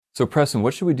So Preston,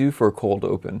 what should we do for a cold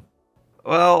open?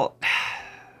 Well,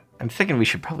 I'm thinking we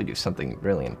should probably do something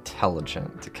really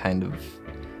intelligent to kind of,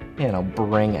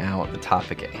 bring out the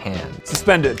topic at hand.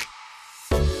 Suspended.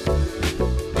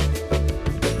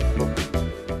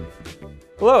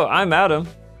 Hello, I'm Adam.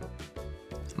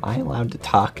 Am I allowed to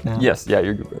talk now? Yes, yeah,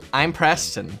 you're good. I'm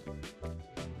Preston.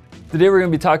 Today we're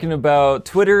going to be talking about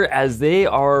Twitter as they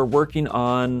are working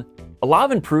on a lot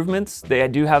of improvements. They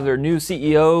do have their new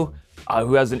CEO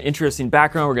who has an interesting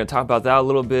background. We're going to talk about that a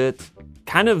little bit.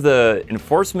 Kind of the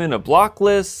enforcement of block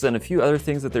lists and a few other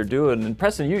things that they're doing. And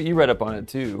Preston, you read up on it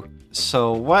too.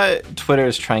 So what Twitter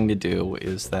is trying to do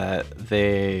is that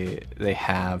they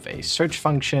have a search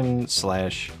function /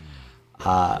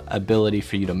 ability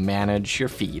for you to manage your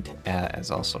feed,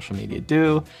 as all social media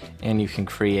do, and you can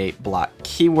create block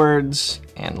keywords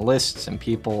and lists and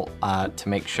people to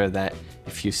make sure that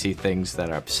if you see things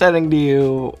that are upsetting to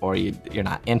you or you're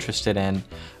not interested in,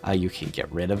 you can get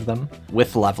rid of them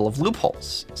with level of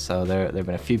loopholes. So there have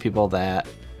been a few people that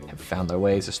have found their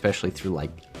ways, especially through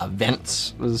like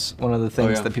events was one of the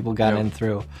things that people got in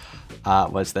through.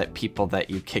 Was that people that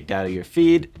you kicked out of your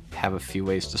feed have a few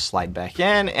ways to slide back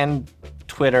in, and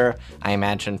Twitter, I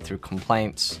imagine through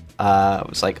complaints,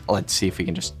 was like, let's see if we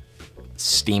can just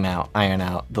iron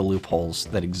out the loopholes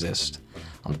that exist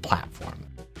on the platform.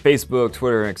 Facebook,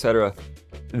 Twitter, etc.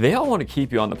 They all want to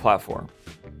keep you on the platform.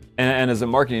 And as a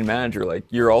marketing manager,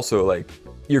 you're also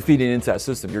you're feeding into that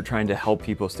system. You're trying to help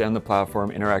people stay on the platform,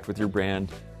 interact with your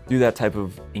brand, do that type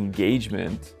of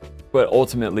engagement. But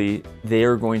ultimately, they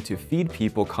are going to feed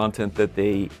people content that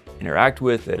they interact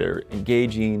with, that are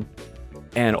engaging,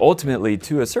 and ultimately,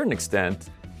 to a certain extent,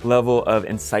 level of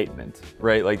incitement,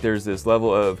 right? Like there's this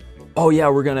level of, oh yeah,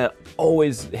 we're gonna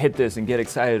always hit this and get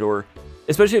excited, or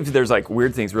especially if there's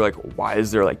weird things, we're like, why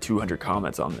is there 200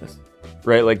 comments on this,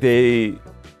 right?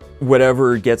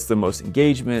 Whatever gets the most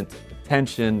engagement,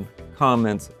 attention,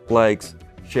 comments, likes,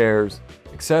 shares,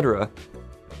 etc.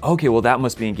 Okay, well that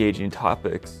must be engaging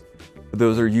topics.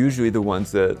 Those are usually the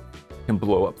ones that can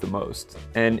blow up the most,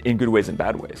 and in good ways and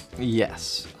bad ways.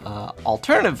 Yes.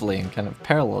 Alternatively, and kind of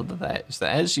parallel to that, is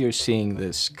that as you're seeing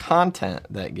this content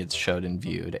that gets showed and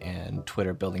viewed, and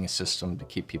Twitter building a system to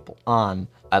keep people on,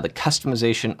 the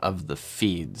customization of the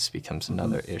feeds becomes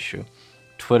another issue.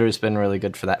 Twitter's been really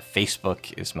good for that.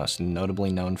 Facebook is most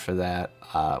notably known for that,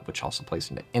 which also plays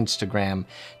into Instagram.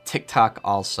 TikTok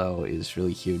also is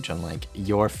really huge on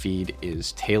your feed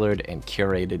is tailored and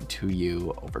curated to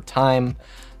you over time.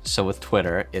 So with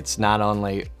Twitter, it's not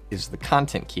only is the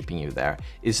content keeping you there,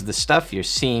 is the stuff you're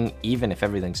seeing, even if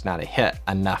everything's not a hit,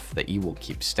 enough that you will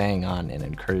keep staying on and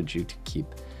encourage you to keep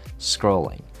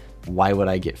scrolling. Why would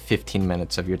I get 15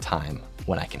 minutes of your time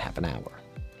when I can have an hour?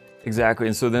 Exactly.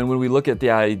 And so then when we look at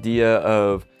the idea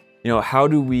of, how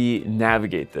do we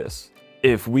navigate this?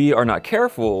 If we are not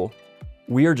careful,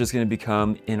 we are just going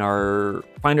to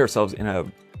find ourselves in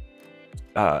a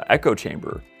echo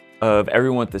chamber of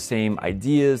everyone with the same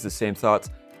ideas, the same thoughts.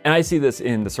 And I see this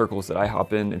in the circles that I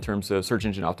hop in terms of search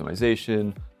engine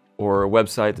optimization or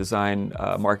website design,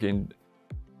 marketing.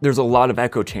 There's a lot of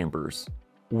echo chambers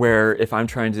where if I'm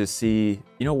trying to see,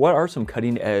 what are some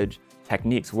cutting edge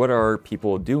techniques, what are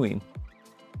people doing?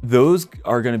 Those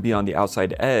are going to be on the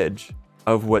outside edge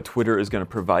of what Twitter is going to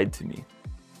provide to me.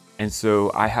 And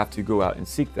so I have to go out and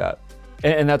seek that.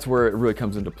 And that's where it really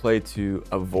comes into play to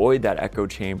avoid that echo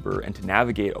chamber and to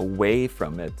navigate away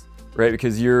from it, right?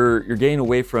 Because you're getting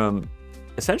away from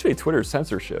essentially Twitter's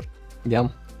censorship. Yeah.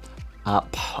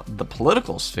 The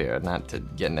political sphere, not to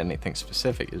get into anything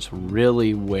specific, is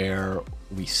really where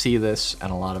we see this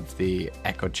and a lot of the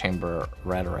echo chamber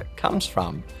rhetoric comes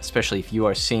from, especially if you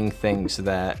are seeing things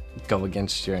that go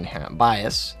against your inherent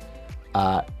bias.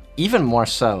 Even more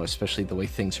so, especially the way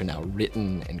things are now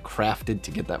written and crafted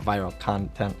to get that viral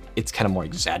content, it's kind of more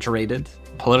exaggerated.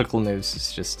 Political news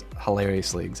is just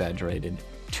hilariously exaggerated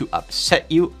to upset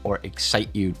you or excite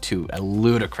you to a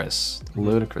ludicrous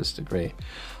degree.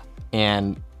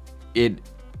 And it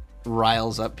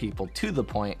riles up people to the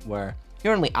point where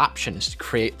your only option is to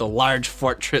create the large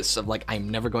fortress of I'm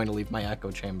never going to leave my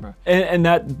echo chamber. And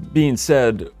that being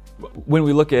said, when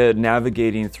we look at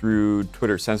navigating through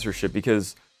Twitter censorship,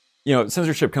 because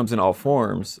censorship comes in all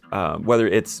forms, whether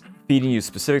it's feeding you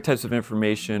specific types of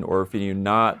information or feeding you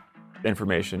not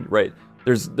information, right?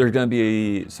 There's going to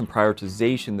be some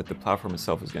prioritization that the platform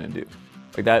itself is going to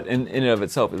do. That in and of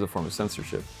itself is a form of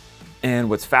censorship. And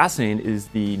what's fascinating is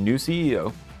the new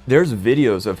CEO. There's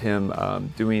videos of him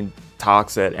doing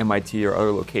talks at MIT or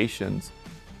other locations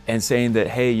and saying that,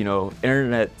 hey,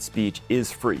 internet speech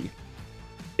is free.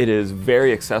 It is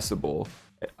very accessible.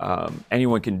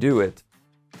 Anyone can do it.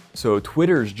 So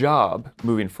Twitter's job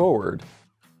moving forward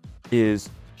is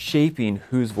shaping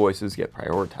whose voices get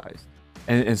prioritized.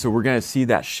 And so we're going to see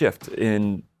that shift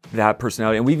in that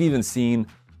personality. And we've even seen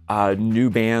new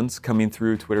bans coming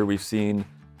through Twitter. We've seen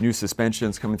new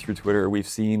suspensions coming through Twitter. We've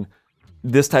seen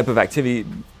this type of activity,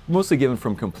 mostly given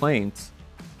from complaints,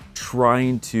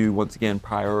 trying to, once again,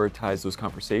 prioritize those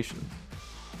conversations.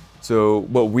 So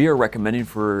what we are recommending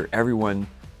for everyone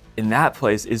in that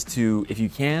place is to, if you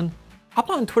can, hop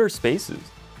on Twitter Spaces.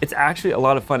 It's actually a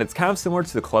lot of fun. It's kind of similar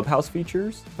to the Clubhouse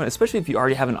features, but especially if you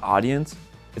already have an audience,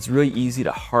 it's really easy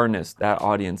to harness that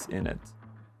audience in it.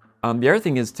 The other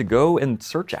thing is to go and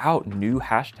search out new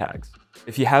hashtags.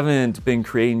 If you haven't been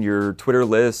creating your Twitter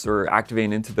lists or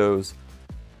activating into those,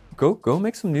 go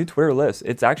make some new Twitter lists.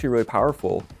 It's actually really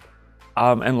powerful.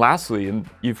 And lastly, and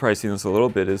you've probably seen this a little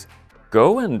bit, is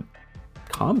go and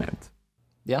comment.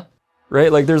 Yeah.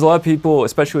 Right? Like there's a lot of people,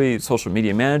 especially social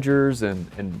media managers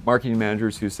and marketing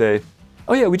managers who say,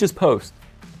 oh yeah, we just post.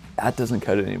 That doesn't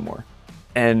cut it anymore.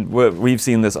 And we've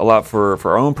seen this a lot for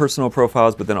our own personal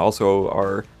profiles, but then also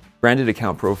our branded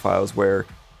account profiles, where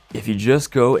if you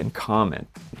just go and comment,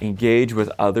 engage with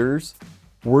others,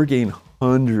 we're getting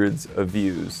hundreds of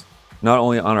views, not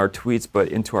only on our tweets, but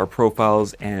into our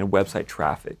profiles and website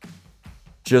traffic.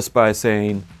 Just by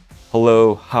saying,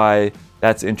 hello, hi,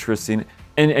 that's interesting.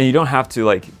 And you don't have to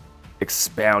like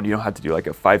expound, you don't have to do like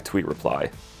a 5-tweet reply,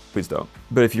 please don't.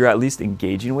 But if you're at least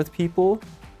engaging with people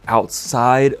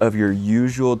outside of your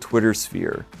usual Twitter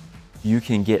sphere, you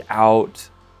can get out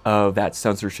of that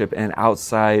censorship and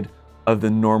outside of the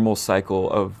normal cycle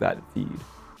of that feed.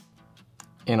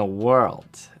 In a world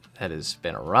that has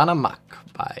been run amok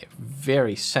by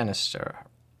very sinister,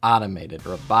 automated,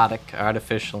 robotic,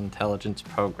 artificial intelligence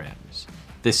programs,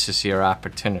 this is your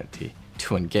opportunity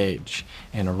to engage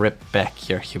and rip back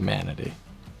your humanity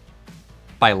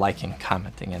by liking,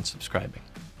 commenting, and subscribing.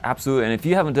 Absolutely, and if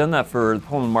you haven't done that for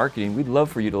Pullman Marketing, we'd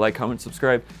love for you to like, comment,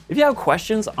 subscribe. If you have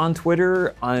questions on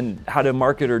Twitter on how to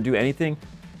market or do anything,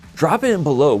 drop it in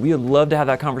below. We would love to have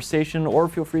that conversation, or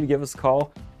feel free to give us a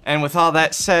call. And with all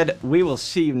that said, we will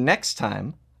see you next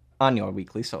time on Your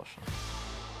Weekly Social.